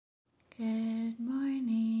Good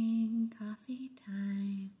morning, coffee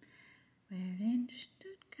time. We're in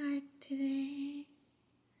Stuttgart today.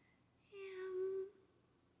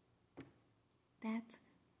 That's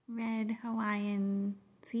red Hawaiian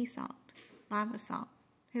sea salt, lava salt.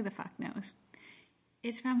 Who the fuck knows?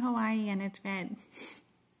 It's from Hawaii and it's red.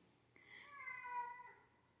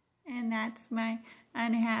 And that's my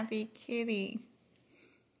unhappy kitty.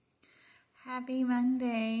 Happy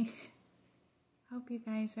Monday. Hope you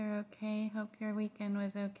guys are okay. Hope your weekend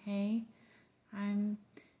was okay. I'm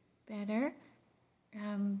better.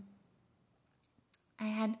 I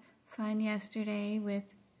had fun yesterday with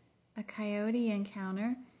a coyote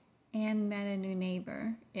encounter and met a new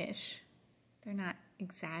neighbor-ish. They're not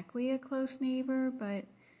exactly a close neighbor, but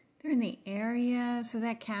they're in the area, so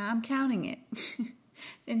that I'm counting it.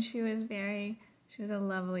 And she was a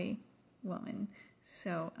lovely woman,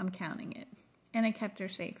 so I'm counting it. And I kept her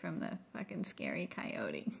safe from the fucking scary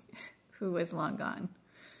coyote who was long gone.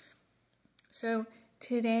 So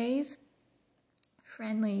today's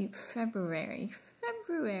friendly February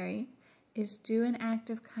is do an act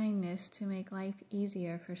of kindness to make life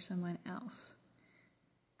easier for someone else.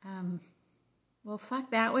 Well, fuck,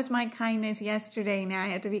 that was my kindness yesterday. Now I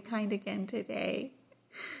have to be kind again today.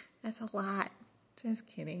 That's a lot. Just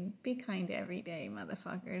kidding. Be kind every day,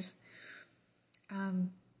 motherfuckers.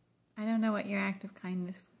 I don't know what your act of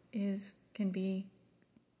kindness can be.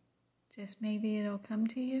 Just maybe it'll come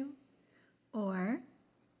to you. Or,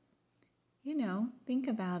 think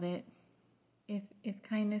about it. If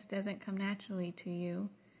kindness doesn't come naturally to you,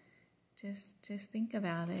 just think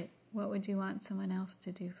about it. What would you want someone else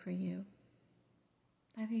to do for you?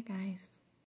 Love you guys.